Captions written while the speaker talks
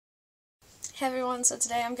Hey everyone, so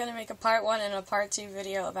today I'm going to make a part 1 and a part 2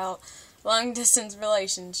 video about long distance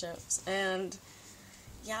relationships, and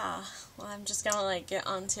yeah, well, I'm just going to get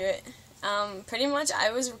onto it. Pretty much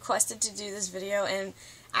I was requested to do this video, and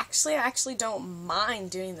I actually don't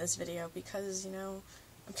mind doing this video because,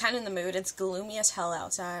 I'm kind of in the mood. It's gloomy as hell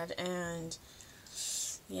outside, and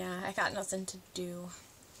yeah, I got nothing to do,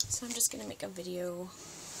 so I'm just going to make a video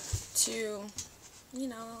to,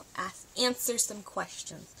 answer some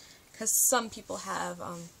questions. Because some people have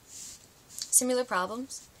similar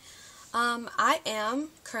problems. I am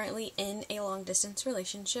currently in a long-distance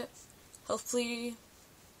relationship. Hopefully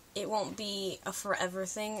it won't be a forever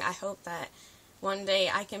thing. I hope that one day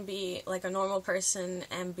I can be like a normal person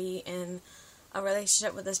and be in a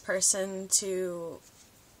relationship with this person to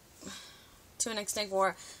an extent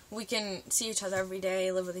where we can see each other every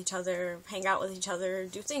day, live with each other, hang out with each other,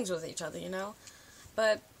 do things with each other,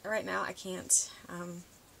 But right now I can't.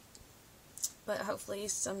 But hopefully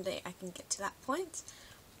someday I can get to that point.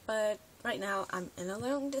 But right now I'm in a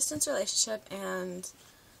long-distance relationship, and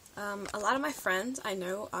a lot of my friends I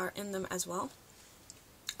know are in them as well.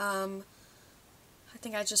 I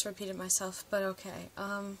think I just repeated myself, but okay.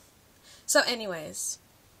 So anyways,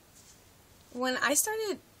 when I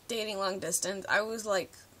started dating long distance, I was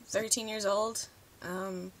like 13 years old.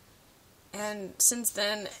 And since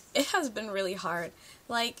then, it has been really hard.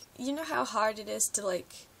 You know how hard it is to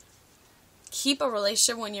keep a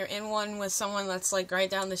relationship when you're in one with someone that's right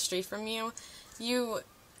down the street from you.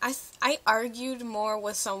 I argued more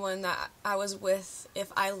with someone that I was with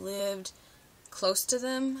if I lived close to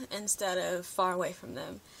them instead of far away from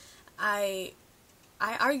them. I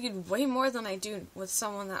argued way more than I do with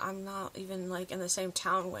someone that I'm not even in the same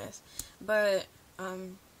town with. But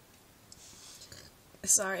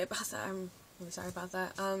sorry about that. I'm really sorry about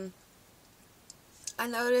that. I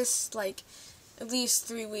noticed at least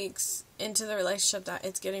 3 weeks into the relationship that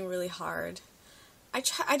it's getting really hard.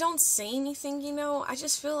 I don't say anything, I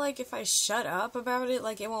just feel like if I shut up about it,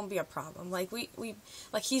 it won't be a problem.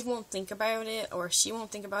 He won't think about it, or she won't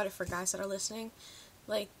think about it. For guys that are listening,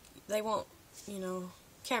 they won't,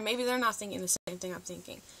 care. Maybe they're not thinking the same thing I'm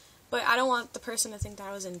thinking. But I don't want the person to think that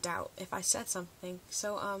I was in doubt if I said something.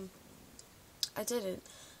 So, I didn't.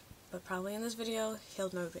 But probably in this video,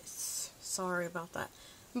 he'll notice. Sorry about that.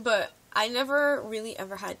 But I never really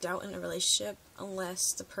ever had doubt in a relationship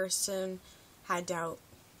unless the person had doubt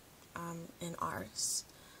in ours.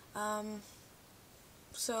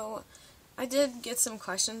 So I did get some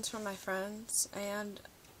questions from my friends, and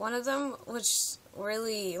one of them, which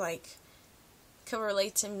really could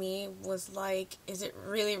relate to me, was is it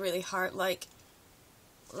really, really hard?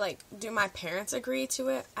 Do my parents agree to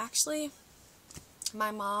it? Actually,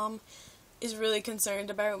 my mom is really concerned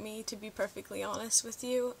about me, to be perfectly honest with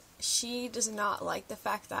you. She does not like the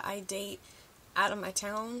fact that I date out of my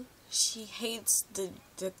town. She hates the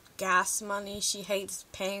gas money. She hates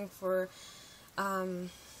paying for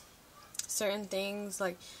certain things.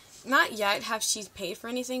 Not yet have she paid for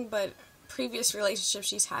anything, but previous relationships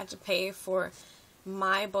she's had to pay for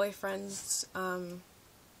my boyfriend's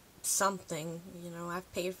something.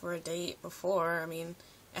 I've paid for a date before. I mean,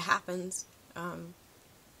 it happens.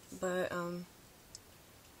 But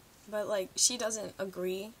she doesn't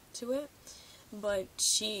agree to it, but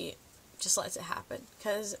she just lets it happen,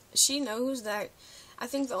 because she knows that, I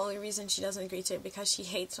think the only reason she doesn't agree to it because she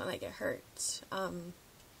hates when I get hurt.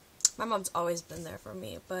 My mom's always been there for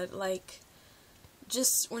me, but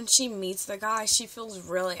just when she meets the guy, she feels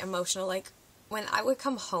really emotional. When I would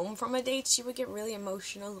come home from a date, she would get really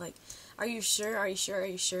emotional, are you sure, are you sure, are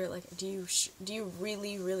you sure, do you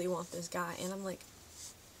really, really want this guy? And I'm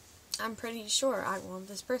I'm pretty sure I want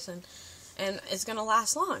this person, and it's gonna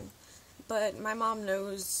last long. But my mom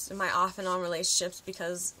knows my off and on relationships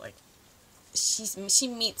because, she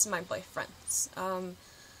meets my boyfriends. I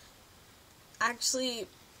actually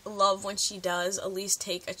love when she does at least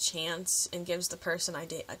take a chance and gives the person I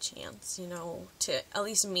date a chance, to at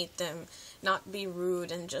least meet them, not be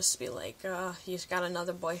rude and just be you've got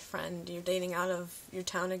another boyfriend, you're dating out of your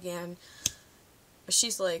town again.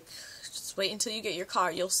 She's just wait until you get your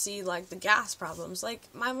car, you'll see the gas problems.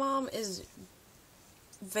 My mom is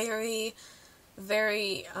very,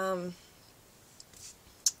 very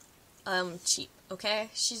cheap, okay?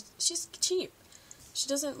 She's cheap. She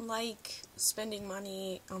doesn't like spending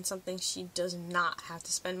money on something she does not have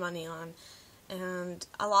to spend money on. And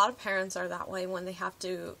a lot of parents are that way when they have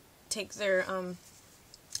to take their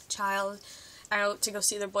child out to go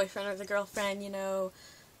see their boyfriend or their girlfriend,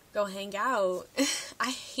 go hang out. I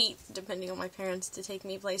hate depending on my parents to take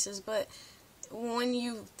me places, but when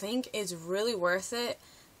you think it's really worth it,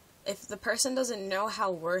 if the person doesn't know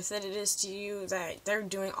how worth it is to you, that they're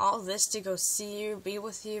doing all this to go see you, be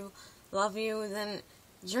with you, love you, then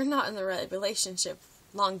you're not in the right relationship,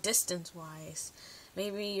 long distance wise.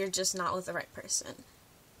 Maybe you're just not with the right person.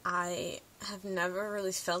 I have never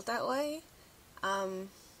really felt that way.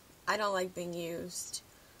 I don't like being used.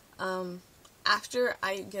 After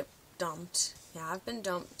I get dumped, yeah, I've been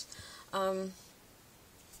dumped,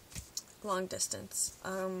 long distance,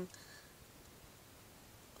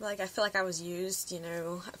 like, I feel like I was used,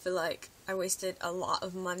 I feel like I wasted a lot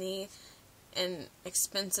of money and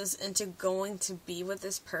expenses into going to be with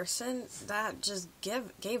this person that just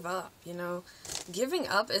gave up, Giving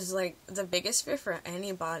up is, like, the biggest fear for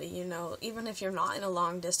anybody, even if you're not in a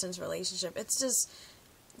long-distance relationship. It's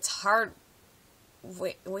hard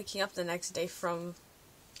waking up the next day from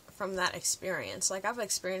that experience. Like, I've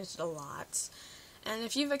experienced it a lot. And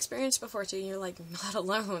if you've experienced before too, you're, like, not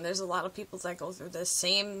alone. There's a lot of people that go through the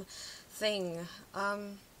same thing.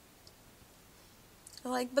 But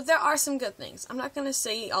there are some good things. I'm not gonna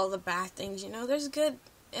say all the bad things, There's good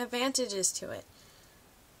advantages to it.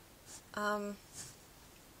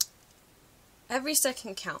 Every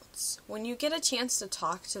second counts. When you get a chance to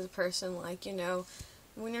talk to the person, when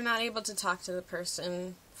you're not able to talk to the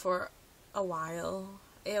person for a while,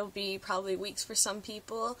 it'll be probably weeks for some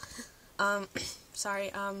people.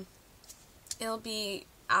 It'll be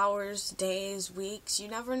hours, days, weeks, you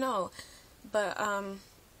never know. But,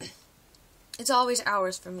 it's always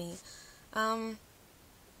hours for me. When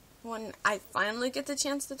I finally get the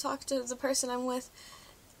chance to talk to the person I'm with,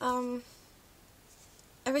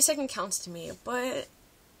 every second counts to me, but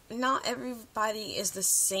not everybody is the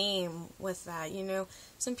same with that,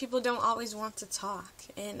 Some people don't always want to talk,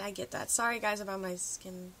 and I get that. Sorry, guys, about my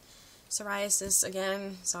skin psoriasis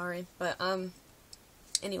again, sorry, but,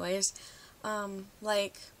 anyways,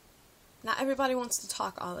 not everybody wants to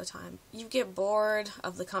talk all the time. You get bored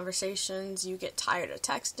of the conversations, you get tired of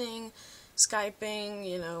texting, Skyping,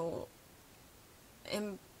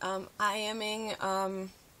 and, IMing,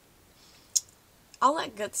 all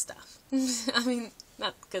that good stuff. I mean,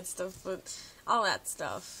 not good stuff, but all that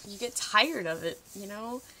stuff. You get tired of it,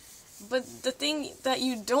 But the thing that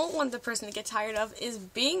you don't want the person to get tired of is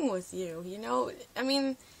being with you, I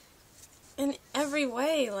mean, in every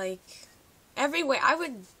way, I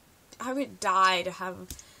would die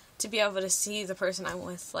to be able to see the person I'm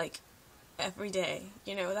with, every day,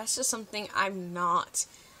 That's just something I'm not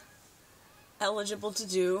eligible to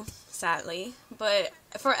do, sadly. But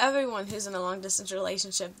for everyone who's in a long-distance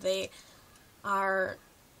relationship, they are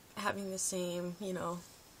having the same,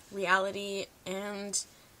 reality, and,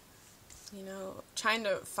 trying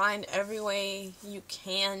to find every way you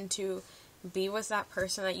can to be with that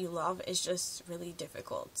person that you love is just really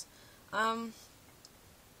difficult. Trying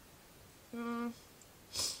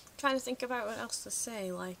to think about what else to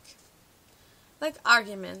say, like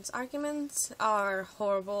arguments. Arguments are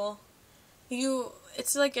horrible.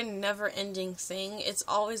 It's like a never-ending thing. It's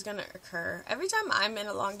always gonna occur. Every time I'm in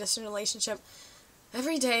a long-distance relationship,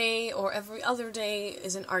 every day or every other day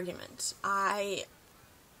is an argument.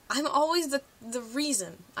 I'm always the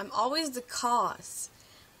reason. I'm always the cause.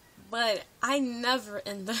 But I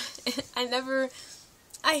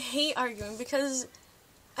hate arguing because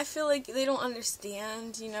I feel like they don't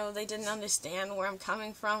understand, they didn't understand where I'm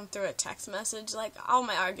coming from through a text message. All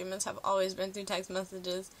my arguments have always been through text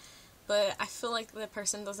messages, but I feel like the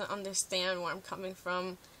person doesn't understand where I'm coming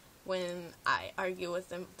from when I argue with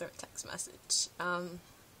them through a text message.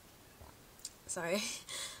 Sorry.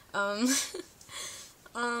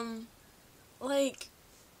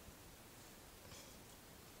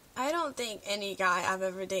 I don't think any guy I've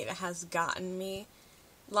ever dated has gotten me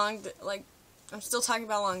I'm still talking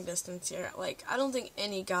about long distance here. I don't think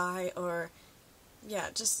any guy or,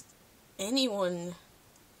 just anyone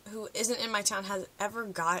who isn't in my town has ever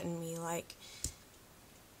gotten me.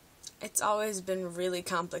 It's always been really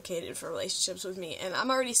complicated for relationships with me. And I'm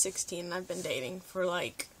already 16 and I've been dating for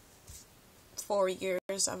 4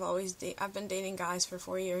 years. I've been dating guys for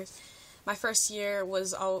 4 years. My first year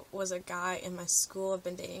was a guy in my school.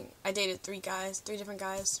 I dated 3 different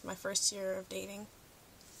guys my first year of dating.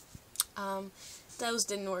 Those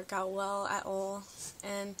didn't work out well at all,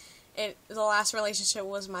 and the last relationship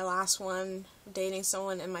was my last one, dating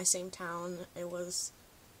someone in my same town. It was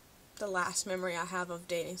the last memory I have of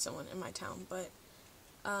dating someone in my town, but,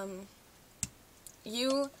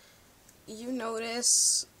 you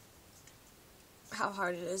notice how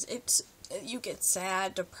hard it is. You get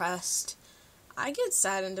sad, depressed. I get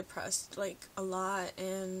sad and depressed, a lot,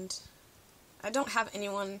 and I don't have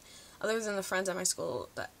anyone other than the friends at my school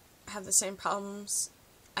that have the same problems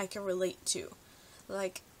I can relate to.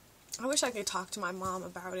 I wish I could talk to my mom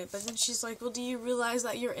about it, but then she's like, well, do you realize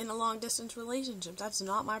that you're in a long-distance relationship? That's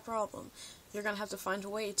not my problem. You're gonna have to find a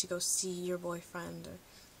way to go see your boyfriend, or,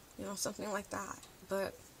 you know, something like that.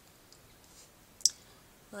 But,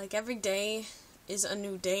 like, every day is a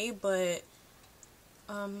new day, but,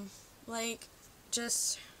 like,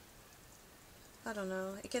 just, I don't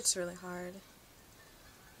know, it gets really hard.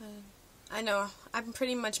 I know, I'm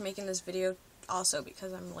pretty much making this video also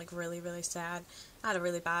because I'm, like, really, really sad. I had a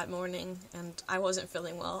really bad morning, and I wasn't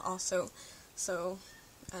feeling well also, so,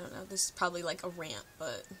 I don't know, this is probably, like, a rant,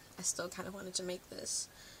 but I still kind of wanted to make this,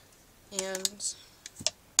 and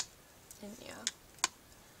yeah.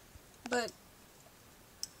 But,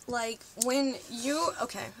 like, when you,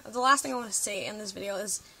 okay, the last thing I want to say in this video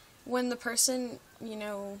is, when the person, you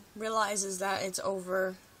know, realizes that it's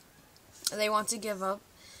over, they want to give up,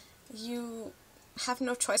 you have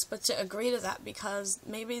no choice but to agree to that, because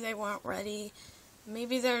maybe they weren't ready,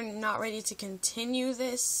 maybe they're not ready to continue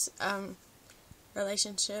this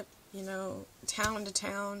relationship, you know, town to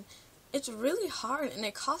town. It's really hard, and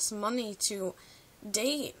it costs money to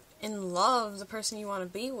date and love the person you want to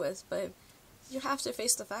be with, but you have to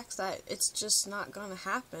face the facts that it's just not going to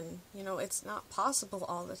happen. You know, it's not possible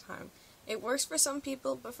all the time. It works for some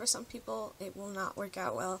people, but for some people it will not work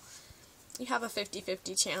out well. You have a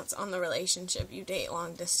 50-50 chance on the relationship you date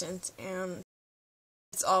long distance, and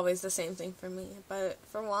it's always the same thing for me. But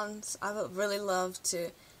for once, I would really love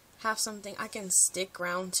to have something I can stick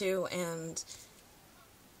around to, and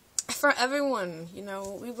for everyone, you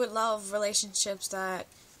know, we would love relationships that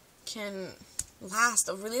can last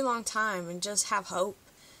a really long time and just have hope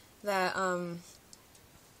that,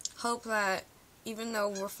 even though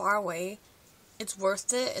we're far away, it's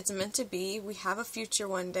worth it, it's meant to be, we have a future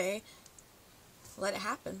one day, let it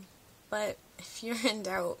happen. But if you're in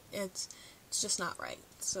doubt, it's just not right.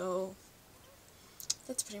 So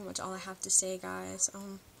that's pretty much all I have to say, guys.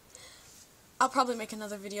 I'll probably make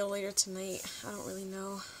another video later tonight. I don't really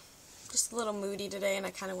know. Just a little moody today, and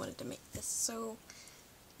I kind of wanted to make this. So,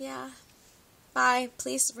 yeah. Bye.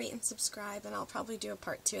 Please rate and subscribe, and I'll probably do a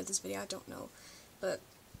part 2 of this video. I don't know. But,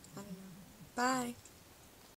 I don't know. Bye.